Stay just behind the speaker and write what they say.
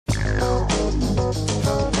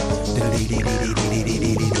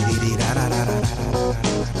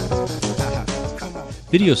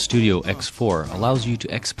VideoStudio X4 allows you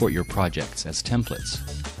to export your projects as templates.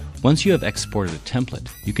 Once you have exported a template,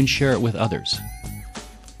 you can share it with others.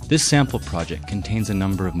 This sample project contains a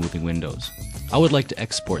number of moving windows. I would like to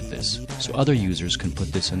export this so other users can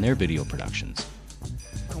put this in their video productions.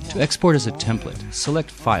 To export as a template,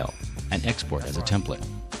 select File and Export as a template.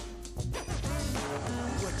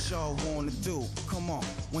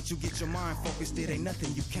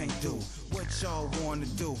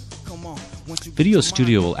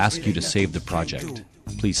 VideoStudio will ask you to save the project.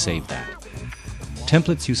 Please save that.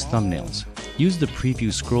 Templates use thumbnails. Use the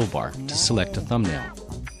preview scroll bar to select a thumbnail.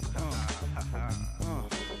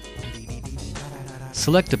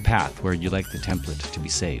 Select a path where you like the template to be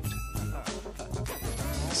saved.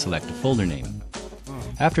 Select a folder name.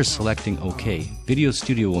 After selecting OK,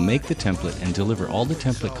 VideoStudio will make the template and deliver all the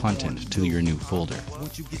template content to your new folder.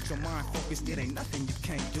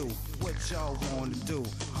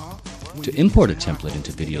 To import a template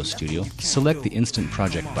into VideoStudio, select the Instant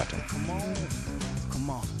Project button.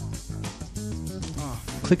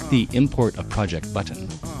 Click the Import a Project button.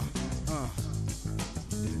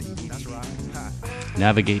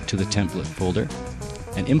 Navigate to the template folder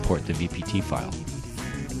and import the VPT file.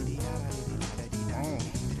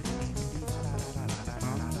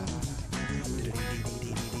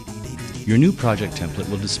 Your new project template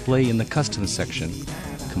will display in the Custom section,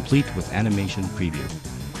 complete with animation preview.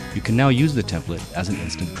 You can now use the template as an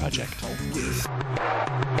instant project.